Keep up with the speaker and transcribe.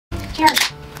Here.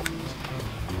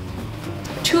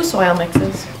 2 soil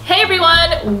mixes. Hey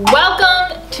everyone,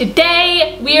 welcome.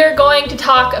 Today we are going to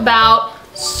talk about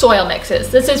soil mixes.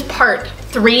 This is part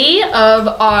 3 of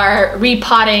our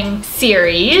repotting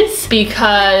series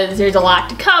because there's a lot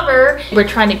to cover. We're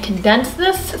trying to condense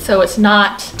this so it's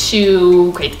not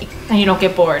too crazy. And you don't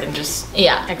get bored and just...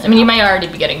 Yeah, I mean you might already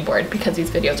be getting bored because these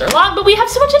videos are long, but we have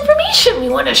so much information we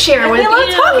want to share with you. We love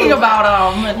talking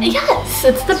about them. Yes,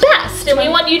 it's the best and we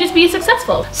want you to be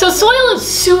successful. So soil is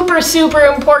super, super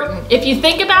important. If you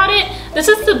think about it, this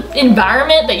is the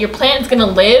environment that your plant is going to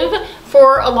live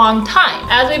for a long time.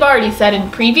 As we've already said in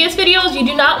previous videos, you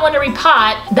do not want to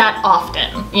repot that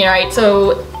often, you know, right?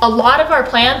 So a lot of our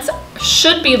plants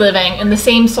should be living in the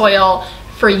same soil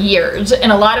for years,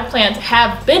 and a lot of plants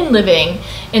have been living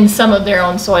in some of their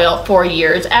own soil for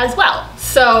years as well.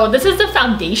 So this is the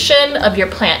foundation of your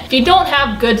plant. If you don't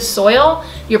have good soil,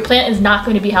 your plant is not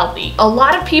going to be healthy. A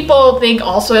lot of people think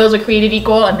all soils are created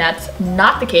equal, and that's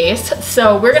not the case.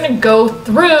 So we're gonna go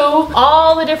through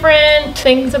all the different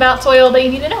things about soil that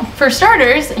you need to know. For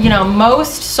starters, you know,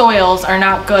 most soils are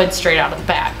not good straight out of the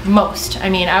bag. Most. I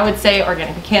mean, I would say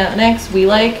organic mechanics we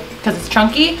like because it's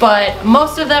chunky, but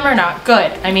most of them are not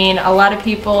good. I mean, a lot of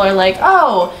people are like,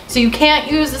 oh, so you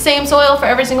can't use the same soil for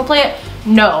every single plant?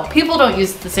 No, people don't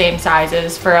use the same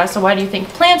sizes for us, so why do you think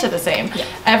plants are the same? Yeah.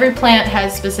 Every plant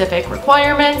has specific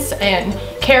requirements and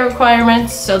care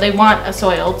requirements, so they want a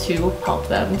soil to help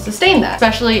them sustain that,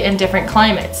 especially in different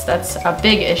climates. That's a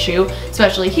big issue,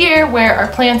 especially here where our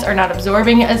plants are not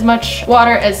absorbing as much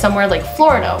water as somewhere like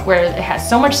Florida, where it has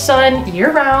so much sun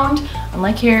year-round,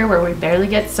 unlike here where we barely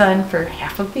get sun for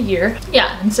half of the year.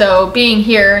 Yeah, and so being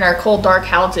here in our cold, dark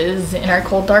houses, in our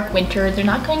cold, dark winters, they're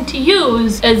not going to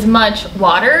use as much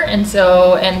water, and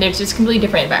there's just completely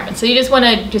different environments. So you just want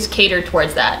to just cater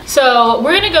towards that. So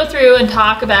we're going to go through and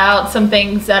talk about some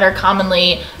things that are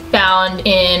commonly found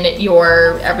in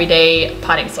your everyday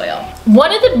potting soil.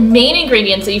 One of the main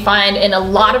ingredients that you find in a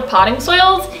lot of potting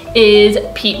soils is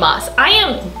peat moss. I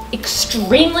am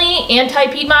extremely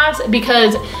anti-peat moss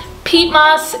because peat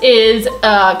moss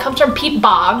comes from peat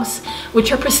bogs,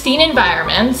 which are pristine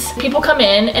environments. People come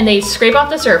in and they scrape off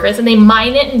the surface and they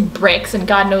mine it in bricks and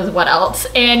God knows what else,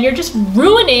 and you're just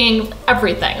ruining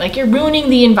everything. Like, you're ruining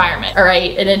the environment, all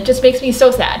right? And it just makes me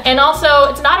so sad. And also,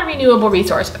 it's not a renewable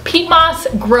resource. Peat moss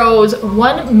grows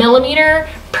 1 millimeter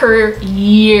per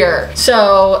year.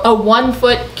 So a 1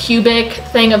 foot cubic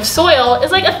thing of soil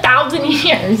is like 1,000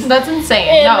 years. That's insane.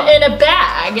 In a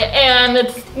bag, and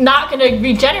it's not going to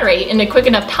regenerate in a quick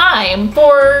enough time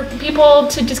for people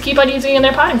to just keep on using in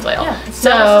their potting soil. Yeah, it's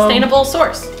not a sustainable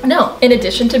source. No. In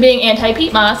addition to being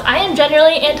anti-peat moss, I am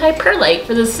generally anti-perlite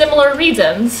for the similar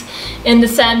reasons, in the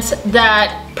sense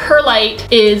that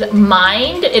perlite is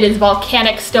mined. It is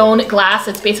volcanic stone glass.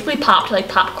 It's basically popped like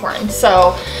popcorn.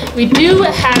 So we do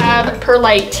have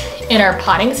perlite in our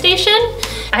potting station.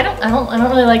 I don't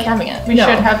really like having it. We should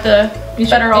have the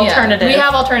better alternative. We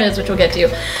have alternatives, which we'll get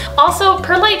to. Also,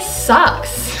 perlite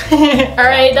sucks. All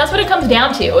right, that's what it comes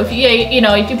down to. If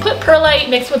if you put perlite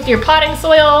mixed with your potting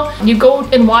soil, you go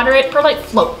and water it, perlite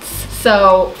floats.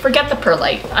 So forget the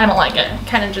perlite. I don't like it.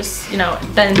 Kind of just,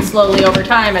 then slowly over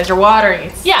time as you're watering,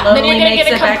 it then you're gonna get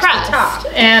it back compressed, to the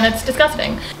top. and it's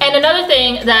disgusting. And another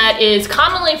thing that is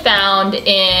commonly found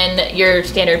in your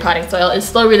standard potting soil is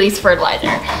slow release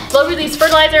fertilizer. Slow release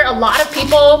fertilizer, a lot of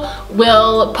people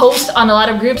will post on a lot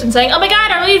of groups and saying, oh my God,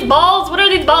 are these balls? What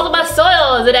are these balls in my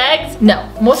soil? Is it eggs? No,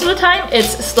 most of the time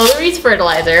it's slow release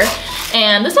fertilizer.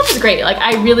 And this stuff is great. Like,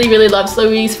 I really, really love slow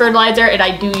release fertilizer, and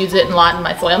I do use it a lot in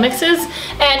my soil mixes,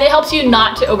 and it helps you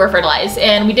not to over fertilize.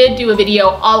 And we did do a video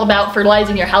all about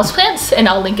fertilizing your houseplants, and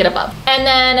I'll link it above. And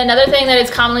then another thing that is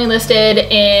commonly listed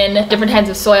in different kinds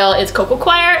of soil is cocoa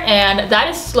coir, and that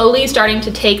is slowly starting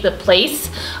to take the place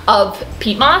of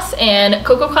peat moss. And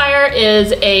cocoa coir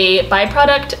is a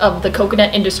byproduct of the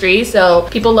coconut industry. So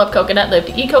people love coconut, they love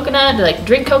to eat coconut, they like to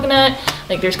drink coconut.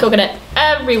 Like, there's coconut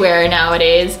everywhere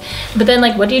nowadays. But then,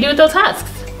 like, what do you do with those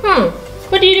husks?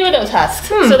 What do you do with those husks?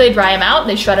 So they dry them out,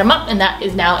 they shred them up, and that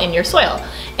is now in your soil.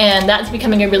 And that's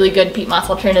becoming a really good peat moss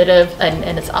alternative,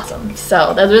 and it's awesome.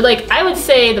 So those are, like, I would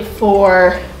say, the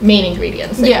 4 main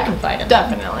ingredients that you can find in them.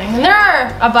 Definitely. And there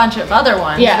are a bunch of other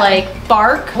ones, like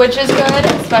bark, which is good,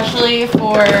 especially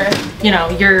for,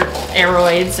 your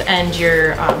aeroids and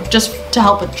your, just to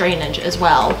help with drainage as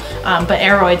well. But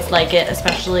aeroids like it,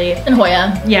 especially in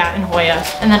Hoya. Yeah, in Hoya.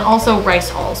 And then also rice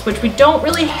hulls, which we don't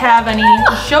really have any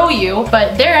to show you,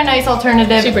 but they're a nice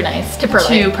alternative. Super nice to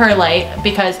perlite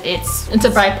because it's a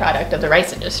byproduct of the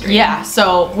rice industry. Yeah,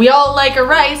 so we all like a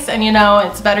rice, and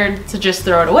it's better to just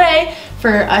throw it away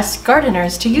for us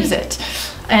gardeners to use it.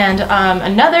 And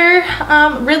another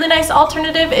really nice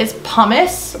alternative is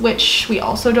pumice, which we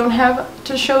also don't have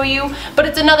to show you, but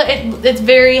it's another, it's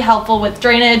very helpful with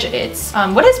drainage. It's,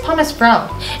 what is pumice from?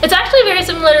 It's actually very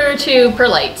similar to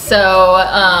perlite.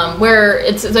 So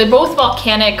where they're both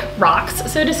volcanic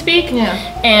rocks, so to speak. Yeah.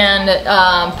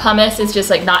 And pumice is just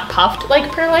like not puffed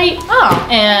like perlite. Oh.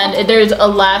 And there's a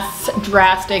less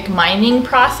drastic mining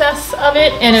process of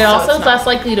it, and it also is less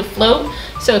likely to float.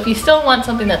 So if you still want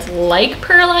something that's like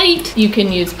perlite, you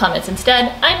can use pumice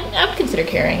instead. I would consider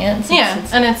carrying it.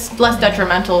 And it's less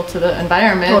detrimental to the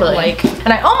environment. Totally.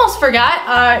 And I almost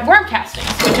forgot worm castings,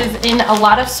 which is in a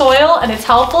lot of soil, and it's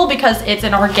helpful because it's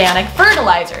an organic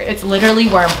fertilizer. It's literally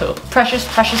worm poop.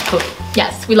 Precious, precious poop.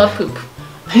 Yes, we love poop.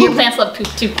 And your plants love poop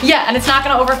too. Yeah, and it's not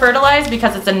gonna over fertilize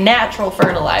because it's a natural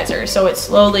fertilizer, so it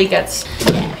slowly gets,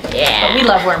 yeah. But we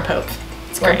love worm poop.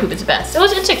 Worm poop is the best. It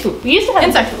was insect poop. We used to have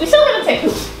insect poop. We still have insect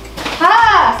poop.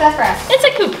 Ah, sassafras.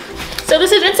 Insect poop. So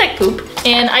this is insect poop,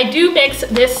 and I do mix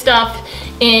this stuff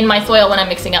in my soil when I'm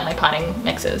mixing up my potting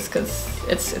mixes because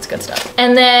it's good stuff.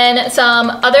 And then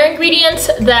some other ingredients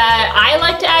that I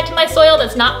like to add to my soil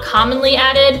that's not commonly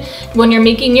added when you're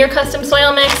making your custom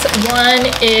soil mix.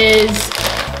 One is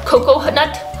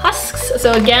coconut husks.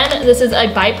 So again, this is a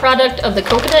byproduct of the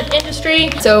coconut industry.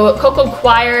 So cocoa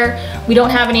coir, we don't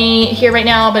have any here right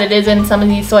now, but it is in some of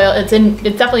these soil. It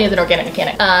definitely is an organic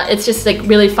mechanic. It's just like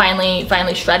really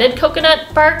finely shredded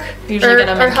coconut bark. Usually get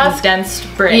them in condensed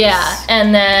bricks. Yeah,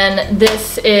 and then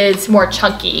this is more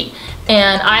chunky.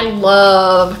 And I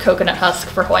love coconut husk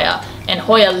for Hoya. And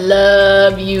Hoya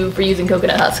love you for using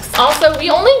coconut husks. Also,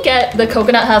 we only get the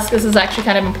coconut husk. This is actually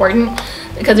kind of important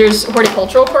because there's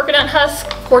horticultural coconut husk,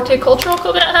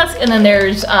 and then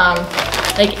there's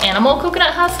like animal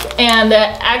coconut husk, and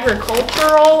the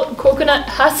agricultural coconut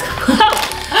husk.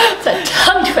 It's a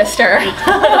tongue twister.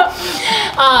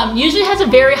 Usually has a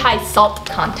very high salt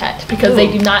content because they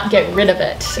do not get rid of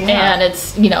it. Yeah. And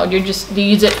it's, you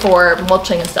use it for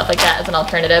mulching and stuff like that as an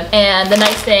alternative. And the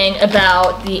nice thing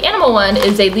about the animal one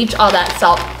is they leach all that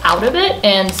salt out of it,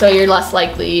 and so you're less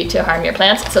likely to harm your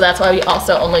plants. So that's why we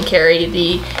also only carry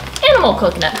the animal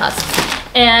coconut husks.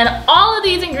 And all of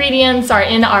these ingredients are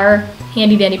in our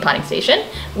handy dandy potting station,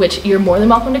 which you're more than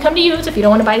welcome to come to use if you don't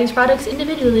want to buy these products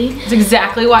individually. That's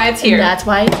exactly why it's here. And that's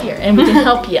why it's here, and we can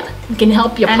help you. We can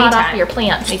help you pot off your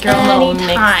plants. Make your own little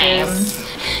mixes.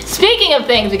 Speaking of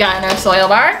things we got in our soil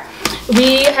bar,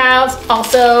 we have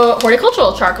also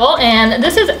horticultural charcoal, and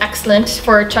this is excellent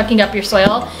for chunking up your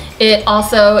soil. It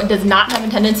also does not have a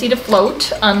tendency to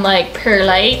float, unlike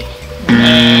perlite.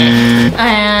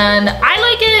 And I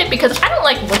like it because I don't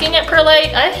like looking at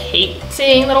perlite. I hate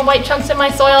seeing little white chunks in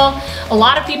my soil. A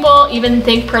lot of people even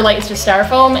think perlite is just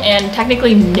styrofoam, and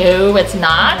technically no, it's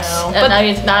not. No, but I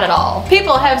mean, it's not at all.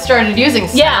 People have started using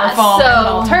styrofoam as an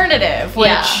alternative,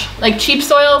 which like cheap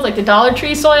soils, like the Dollar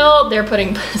Tree soil, they're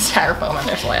putting styrofoam in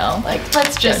their soil. Like,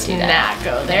 let's just not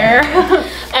go there.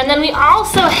 And then we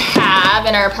also have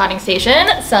in our potting station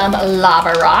some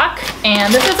lava rock,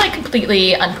 and this is like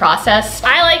completely unprocessed.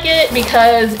 I like it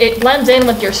because it blends in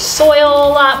with your soil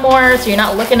a lot more, so you're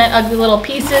not looking at ugly little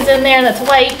pieces in there that's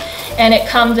white, and it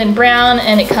comes in brown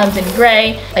and it comes in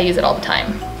gray. I use it all the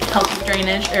time. Helps with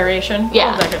drainage, aeration,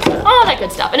 yeah, all that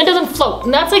good stuff. And it doesn't float,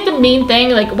 and that's like the main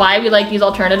thing, like why we like these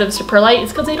alternatives to perlite, is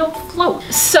because they don't float.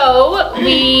 So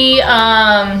we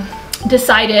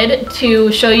decided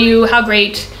to show you how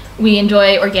great we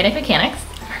enjoy organic mechanics.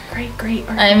 Great.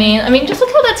 I mean, just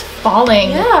look how that's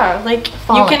falling. Yeah, like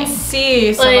falling. You can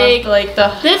see some of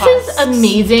the This is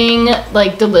amazing,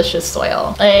 like delicious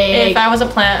soil. Like, if I was a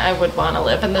plant, I would want to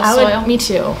live in this soil. Me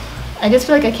too. I just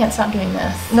feel like I can't stop doing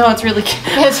this. No, it's really good.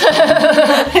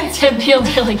 It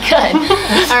feels really good.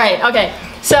 All right, okay.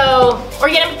 So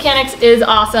organic mechanics is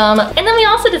awesome. And then we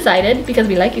also decided, because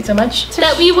we like you so much,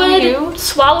 that we would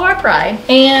swallow our pride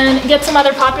and get some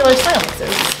other popular soil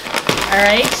mixes. All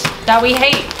right? That we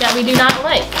hate. That we do not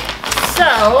like.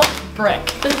 So, brick.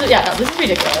 This is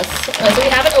ridiculous. So we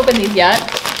haven't opened these yet.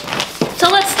 So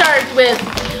let's start with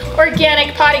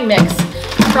organic potting mix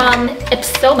from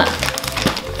Ipsoma,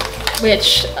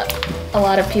 which a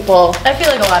lot of people I feel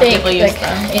like a lot of people use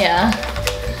them. Yeah.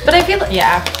 But I feel like,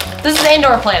 this is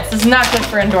indoor plants. This is not good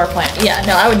for indoor plants. Yeah,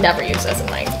 no, I would never use this in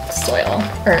my soil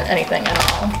or anything at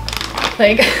all.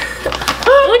 Like,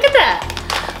 look at that.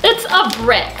 It's a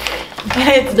brick.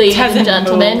 Ladies and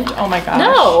gentlemen. Moved. Oh my gosh.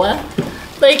 No.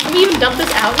 Like, can we even dump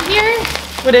this out in here?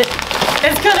 Would it?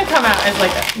 It's gonna come out as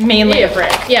like mainly a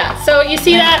brick. Yeah. So you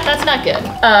see that? That's not good.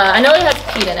 I know it has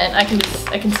peat in it.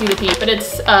 I can see the peat, but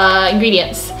it's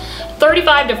ingredients: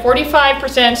 35 to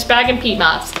 45% sphagnum peat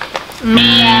moss,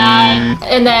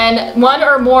 And then one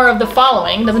or more of the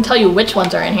following, doesn't tell you which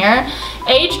ones are in here.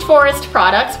 Aged forest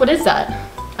products, what is that?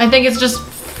 I think it's just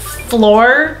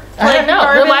floor. I don't know.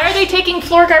 Then why are they taking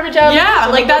floor garbage out? Yeah,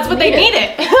 like that's what they need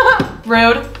it.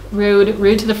 Rude.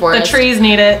 Rude to the forest. The trees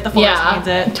need it, the forest needs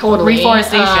it. Totally.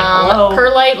 Reforestation, hello.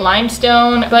 Perlite,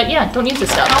 limestone, but yeah, don't use this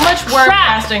stuff. How much worm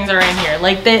castings are in here?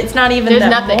 Like, it's not even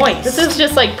that moist. This is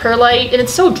just like perlite, and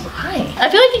it's so dry. I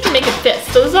feel like you can make a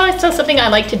fist, so this is always still something I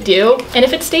like to do. And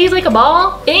if it stays like a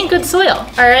ball, it ain't good soil,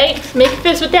 all right? Make a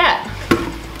fist with that.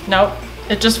 Nope,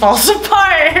 it just falls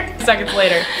apart seconds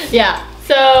later. Yeah,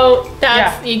 so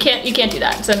that's, you can't do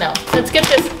that, so no. Let's get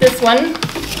this one.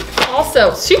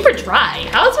 Also, super dry.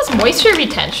 How is this moisture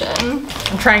retention?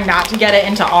 I'm trying not to get it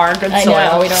into our good soil.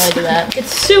 I know, we don't want to do that.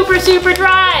 It's super, super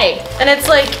dry. And it's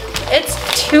like,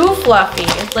 it's too fluffy.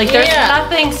 Like there's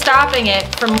nothing stopping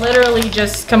it from literally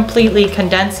just completely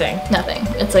condensing. Nothing.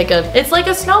 It's like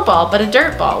a snowball, but a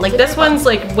dirt ball. Like this one's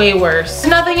like way worse.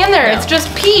 There's nothing in there, it's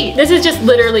just peat. This is just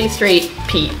literally straight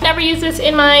peat. Never use this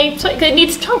in my, it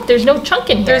needs chunk. There's no chunk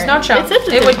in here. There's no chunk.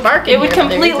 It would bark in It would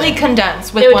completely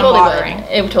condense with one totally watering.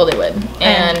 It totally would.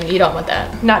 And you don't want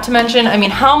that. Not to mention, I mean,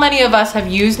 how many of us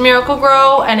have used Miracle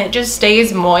Grow and it just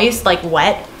stays moist, like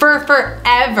wet, for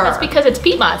forever? That's because it's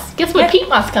peat moss. Guess what peat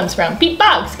moss comes from? Peat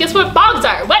bogs. Guess what bogs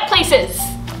are? Wet places.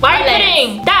 Why are you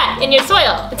putting that in your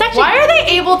soil? It's actually. Why are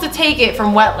they able to take it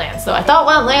from wetlands though? I thought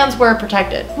wetlands were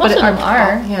protected. Most of them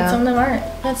are. Yeah. Some of them aren't.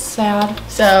 That's sad.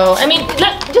 So, I mean,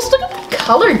 just look at the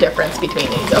color difference between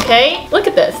these, okay? Look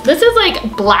at this. This is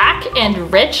like black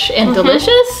and rich and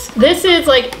delicious. This is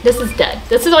dead.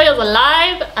 This soil is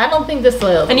alive. I don't think this soil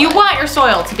is alive. And you want your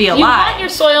soil to be alive. You want your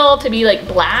soil to be like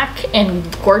black and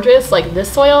gorgeous like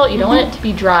this soil. You don't want it to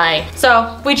be dry.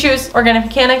 So we choose Organic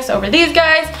Mechanics over these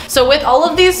guys. So with all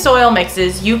of these soil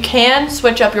mixes, you can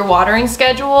switch up your watering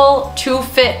schedule to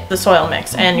fit the soil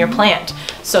mix and your plant.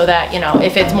 So that, you know,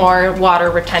 if it's more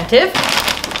water retentive,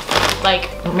 like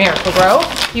Miracle Grow,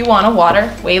 you want to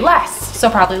water way less. So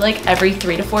probably like every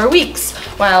 3 to 4 weeks.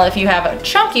 While if you have a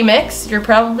chunky mix, you're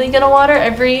probably gonna water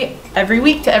every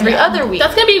week to every other week.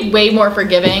 That's gonna be way more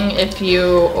forgiving if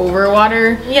you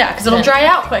overwater. Yeah, because it'll dry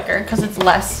out quicker because it's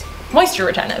less moisture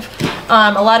retentive.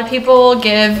 A lot of people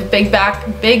give big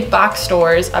box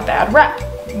stores a bad rep,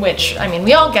 which I mean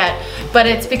we all get, but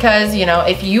it's because, you know,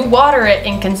 if you water it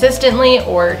inconsistently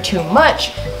or too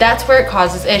much, that's where it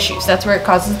causes issues. That's where it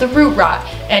causes the root rot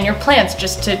and your plants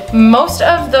most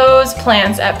of those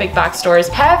plants at big box stores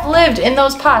have lived in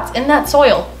those pots in that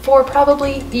soil for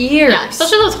probably years. Yeah,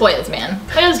 especially those Hoyas, man.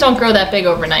 Hoyas don't grow that big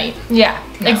overnight. Yeah,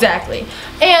 exactly.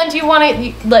 And you want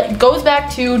to, it goes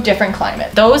back to different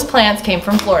climate. Those plants came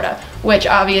from Florida, which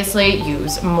obviously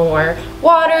use more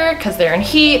water because they're in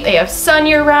heat, they have sun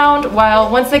year round,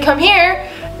 while once they come here,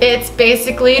 it's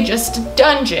basically just a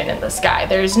dungeon in the sky.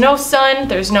 There's no sun,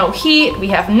 there's no heat, we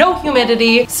have no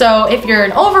humidity. So if you're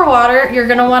an overwater, you're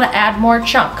gonna wanna add more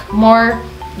chunk, more,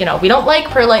 you know, we don't like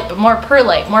perlite, but more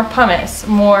perlite, more pumice,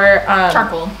 more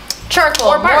charcoal,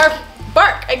 or bark. More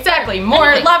bark, exactly,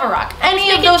 more lava rock,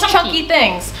 any of those chunky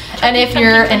things. And if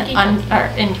you're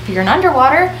if you're an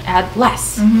underwater, add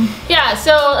less. Yeah,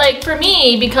 so like for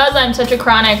me, because I'm such a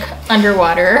chronic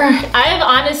underwater, I've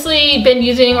honestly been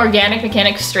using Organic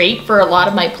Mechanics straight for a lot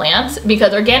of my plants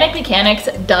because Organic Mechanics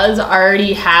does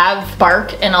already have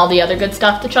bark and all the other good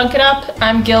stuff to chunk it up.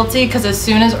 I'm guilty because as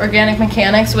soon as Organic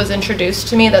Mechanics was introduced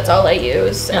to me, that's all I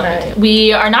use.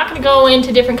 We are not going to go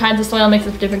into different kinds of soil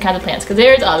mixes for different kinds of plants because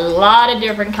there's a lot of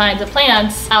different kinds of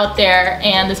plants out there,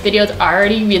 and this video is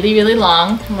already really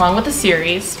long. Along with the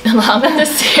series. Along with the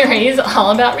series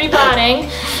all about repotting.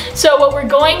 So what we're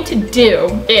going to do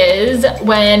is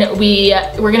when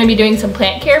we're going to be doing some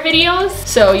plant care videos,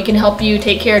 so you can help you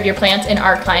take care of your plants in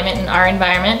our climate and our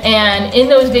environment. And in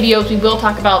those videos, we will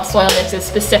talk about soil mixes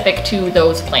specific to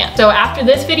those plants. So after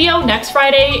this video, next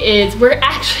Friday, we're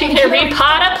actually going to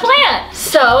repot a plant.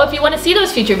 So if you want to see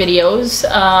those future videos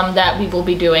that we will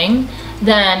be doing,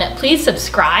 then please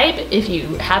subscribe if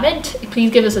you haven't.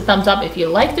 Please give us a thumbs up if you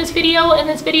like this video and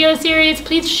this video series.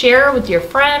 Please share with your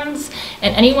friends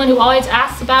and anyone who always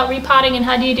asks about repotting and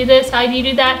how do you do this, how do you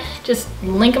do that. Just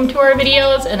link them to our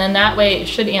videos, and then that way it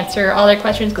should answer all their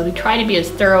questions because we try to be as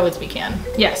thorough as we can.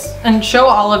 Yes, and show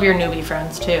all of your newbie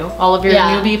friends too. All of your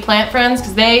newbie plant friends,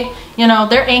 because they, you know,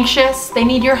 they're anxious. They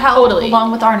need your help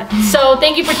along with our. So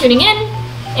thank you for tuning in,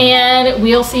 and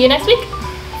we'll see you next week.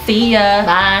 See ya.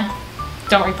 Bye.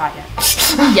 Don't repot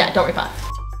yet. Yeah, don't repot.